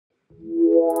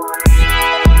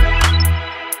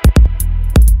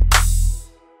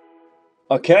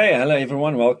Okay, hello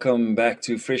everyone. Welcome back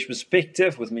to Fresh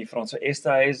Perspective with me, Francois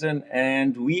Esterhuizen,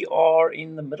 and we are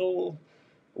in the middle,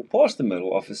 or past the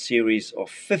middle, of a series of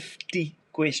 50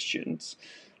 questions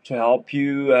to help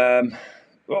you.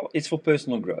 Well, it's for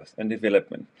personal growth and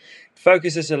development. It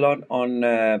focuses a lot on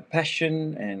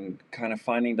passion and kind of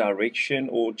finding direction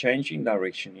or changing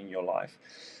direction in your life.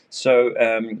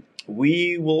 So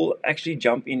we will actually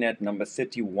jump in at number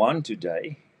 31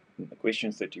 today,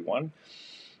 question 31.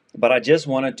 But I just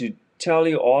wanted to tell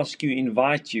you, ask you,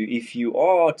 invite you, if you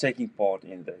are taking part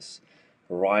in this,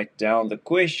 write down the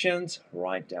questions,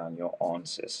 write down your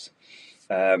answers.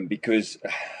 Because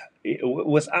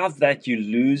without that, you're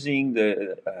losing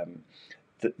the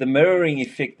mirroring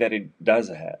effect that it does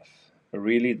have.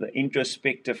 Really, the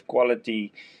introspective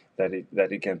quality that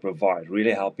it can provide,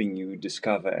 really helping you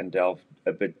discover and delve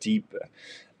a bit deeper.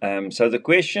 So the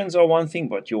questions are one thing,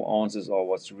 but your answers are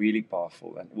what's really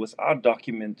powerful. And without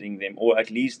documenting them, or at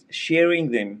least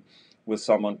sharing them with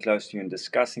someone close to you and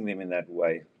discussing them in that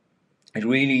way, it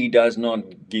really does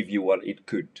not give you what it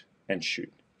could and should,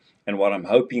 and what I'm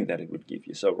hoping that it would give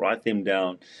you. So write them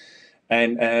down.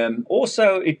 And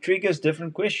also, it triggers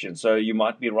different questions. So you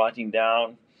might be writing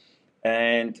down,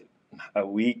 and a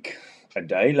week, a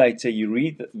day later, you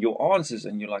read your answers,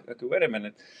 and you're like, okay, wait a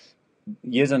minute.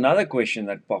 Here's another question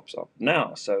that pops up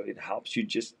now. So it helps you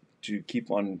just to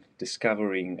keep on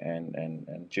discovering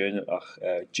and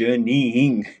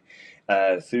journeying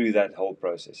through that whole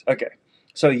process. Okay,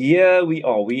 so here we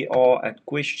are. We are at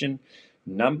question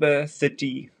number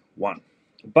 31.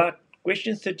 But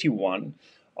question 31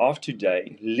 of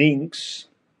today links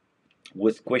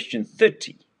with question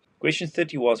 30. Question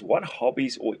 30 was, what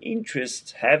hobbies or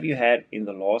interests have you had in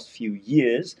the last few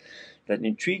years that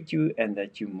intrigued you and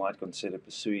that you might consider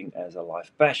pursuing as a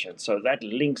life passion? So that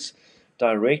links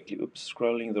directly,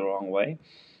 scrolling the wrong way,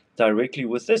 directly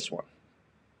with this one.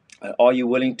 Are you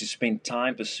willing to spend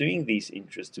time pursuing these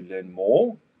interests to learn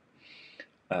more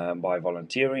by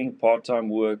volunteering, part-time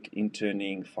work,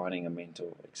 interning, finding a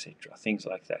mentor, etc., things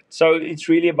like that? So it's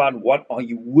really about what are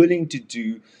you willing to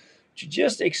do to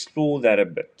just explore that a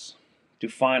bit, to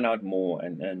find out more,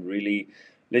 and really,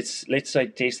 let's say,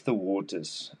 test the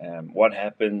waters. What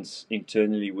happens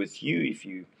internally with you if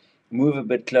you move a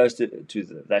bit closer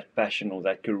to that passion or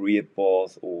that career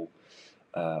path, or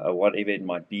whatever it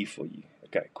might be for you.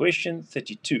 Okay, question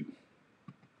 32.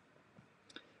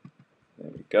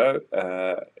 There we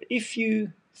go. If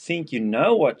you think you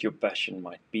know what your passion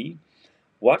might be,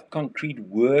 what concrete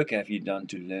work have you done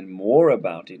to learn more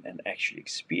about it and actually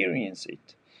experience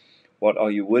it? What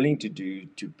are you willing to do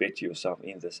to better yourself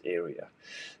in this area?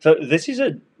 So this is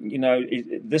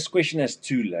this question has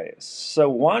two layers. So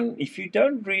one, if you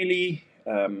don't really,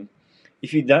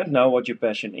 if you don't know what your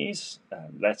passion is,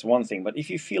 that's one thing. But if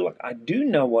you feel like I do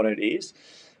know what it is,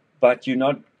 but you're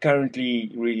not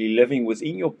currently really living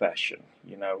within your passion,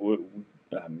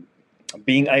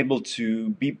 being able to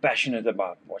be passionate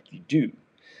about what you do.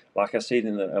 Like I said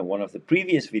in one of the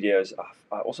previous videos,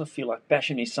 I also feel like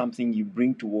passion is something you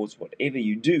bring towards whatever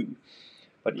you do.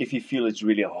 But if you feel it's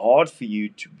really hard for you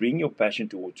to bring your passion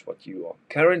towards what you are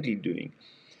currently doing,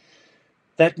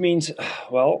 that means,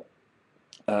 well,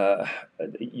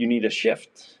 you need a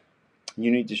shift.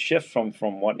 You need to shift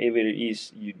from whatever it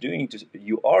is you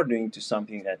are doing to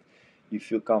something that you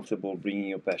feel comfortable bringing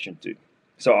your passion to.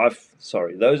 So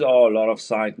sorry, those are a lot of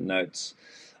side notes.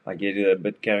 I get a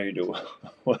bit carried away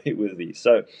with these.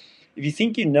 So if you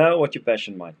think you know what your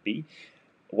passion might be,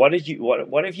 what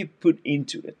have you put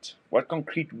into it? What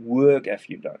concrete work have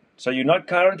you done? So you're not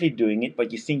currently doing it,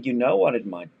 but you think you know what it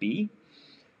might be.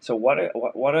 So what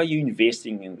are you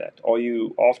investing in that? Are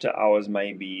you after hours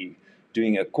maybe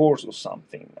doing a course or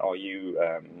something? Are you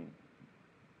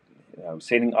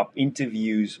setting up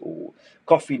interviews or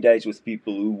coffee dates with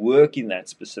people who work in that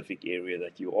specific area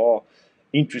that you are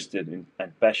interested in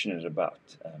and passionate about?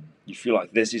 You feel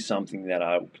like this is something that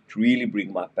I could really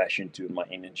bring my passion to and my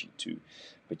energy to,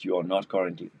 but you are not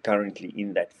currently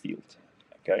in that field.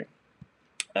 Okay.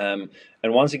 And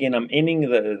once again, I'm ending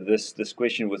this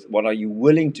question with, what are you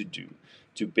willing to do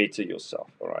to better yourself?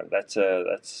 All right, that's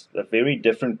a very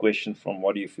different question from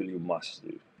what do you feel you must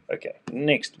do. Okay,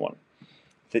 next one,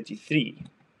 33.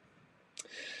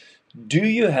 Do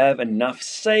you have enough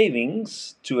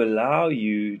savings to allow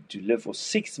you to live for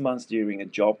 6 months during a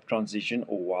job transition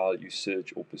or while you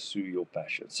search or pursue your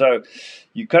passion? So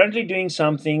you're currently doing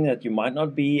something that you might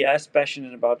not be as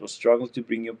passionate about or struggle to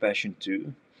bring your passion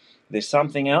to. There's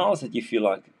something else that you feel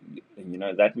like,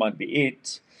 that might be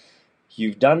it.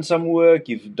 You've done some work,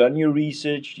 you've done your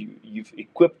research, you've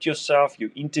equipped yourself, you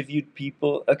interviewed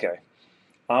people. Okay,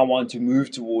 I want to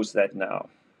move towards that now.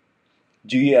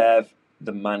 Do you have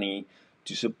the money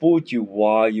to support you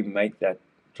while you make that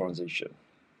transition?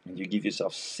 And you give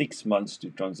yourself 6 months to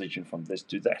transition from this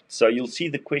to that. So you'll see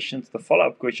the questions, the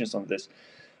follow-up questions on this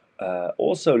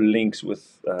also links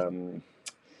with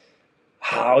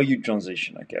how you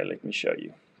transition. Okay, let me show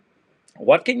you.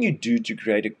 What can you do to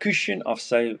create a cushion of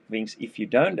savings if you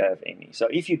don't have any? So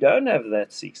if you don't have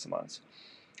that 6 months,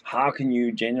 how can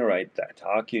you generate that?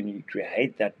 How can you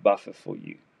create that buffer for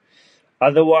you?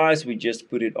 Otherwise, we just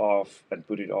put it off and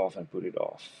put it off and put it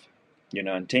off. You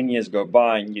know, and 10 years go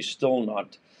by and you're still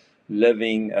not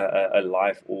living a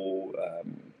life or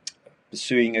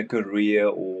pursuing a career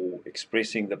or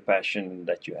expressing the passion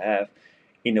that you have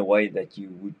in a way that you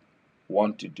would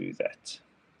want to do that.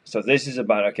 So this is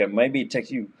about, okay, maybe it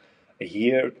takes you a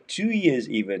year, 2 years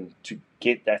even, to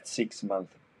get that 6 month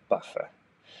buffer.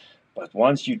 But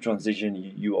once you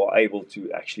transition, you are able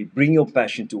to actually bring your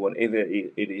passion to whatever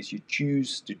it is you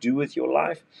choose to do with your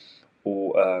life,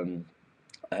 or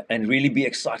and really be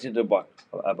excited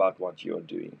about what you're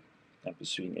doing and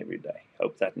pursuing every day.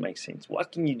 Hope that makes sense.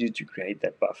 What can you do to create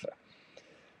that buffer?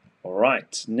 All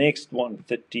right, next one,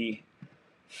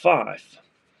 35.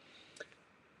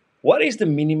 What is the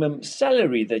minimum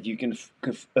salary that you can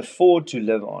afford to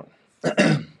live on?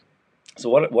 So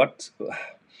what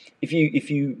if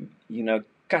you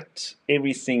cut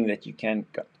everything that you can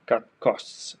cut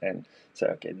costs and say,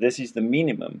 okay, this is the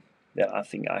minimum that I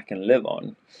think I can live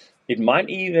on. It might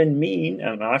even mean,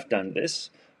 and I've done this,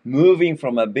 moving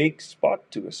from a big spot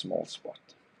to a small spot.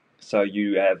 So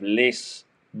you have less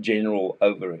general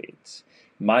overheads.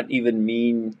 Might even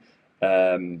mean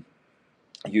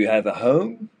you have a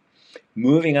home,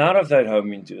 moving out of that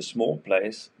home into a small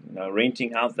place,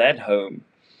 renting out that home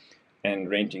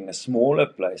and renting a smaller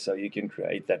place so you can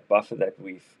create that buffer that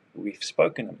we've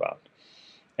spoken about.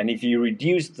 And if you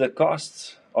reduce the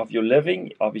costs of your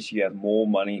living, obviously you have more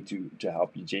money to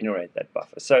help you generate that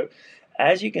buffer. So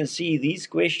as you can see, these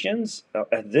questions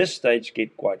at this stage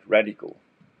get quite radical.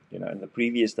 In the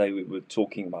previous day we were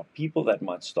talking about people that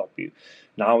might stop you.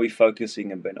 Now we're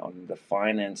focusing a bit on the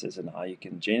finances and how you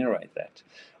can generate that.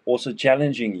 Also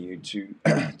challenging you to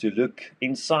to look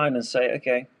inside and say,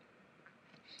 okay,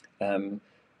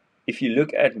 if you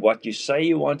look at what you say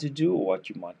you want to do or what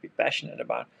you might be passionate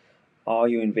about, are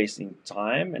you investing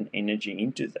time and energy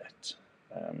into that?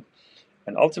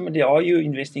 And ultimately, are you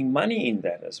investing money in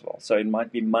that as well? So it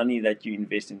might be money that you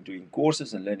invest in doing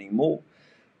courses and learning more,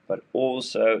 but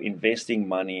also investing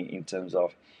money in terms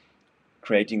of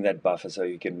creating that buffer so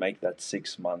you can make that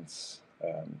 6 months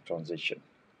transition.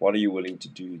 What are you willing to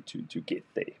do to get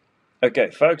there?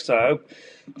 Okay, folks, I hope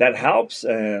that helps.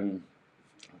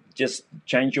 Just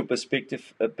change your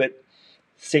perspective a bit.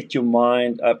 Set your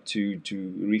mind up to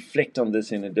reflect on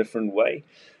this in a different way,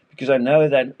 because I know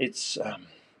that it's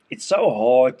so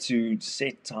hard to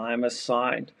set time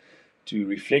aside to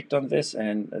reflect on this,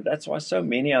 and that's why so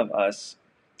many of us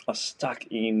are stuck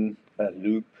in a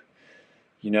loop.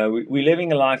 We're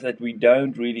living a life that we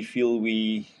don't really feel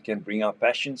we can bring our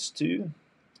passions to,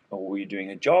 or we're doing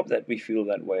a job that we feel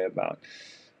that way about,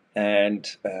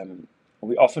 and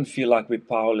we often feel like we're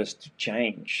powerless to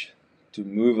change, to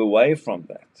move away from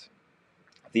that.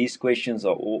 These questions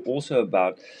are also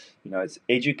about, it's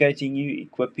educating you,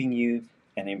 equipping you,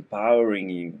 and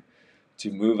empowering you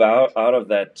to move out of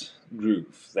that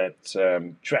groove, that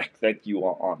track that you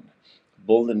are on.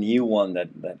 Build a new one that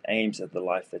aims at the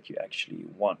life that you actually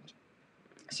want.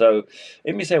 So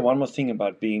let me say one more thing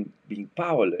about being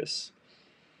powerless.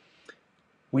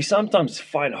 We sometimes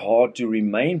fight hard to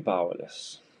remain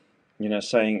powerless.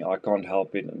 Saying I can't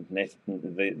help it and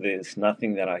there's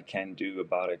nothing that I can do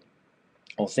about it,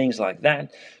 or things like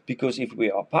that, because if we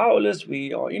are powerless,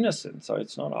 we are innocent, so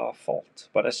it's not our fault.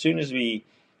 But as soon as we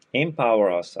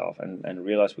empower ourselves and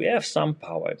realize we have some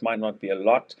power, it might not be a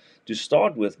lot to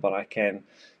start with, but I can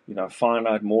find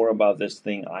out more about this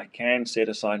thing, I can set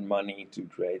aside money to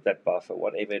create that buffer,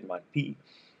 whatever it might be,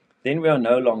 then we are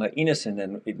no longer innocent,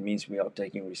 and it means we are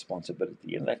taking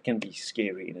responsibility, and that can be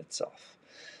scary in itself.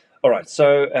 All right,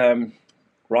 so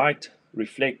write,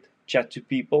 reflect, chat to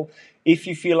people. If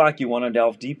you feel like you want to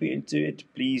delve deeper into it,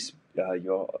 please,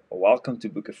 you're welcome to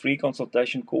book a free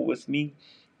consultation call with me,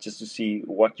 just to see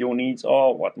what your needs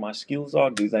are, what my skills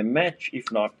are, do they match?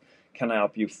 If not, can I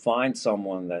help you find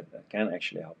someone that can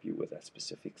actually help you with that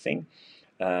specific thing?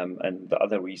 And the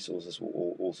other resources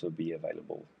will also be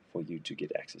available for you to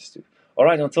get access to. All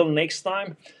right, until next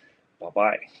time,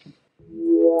 bye-bye.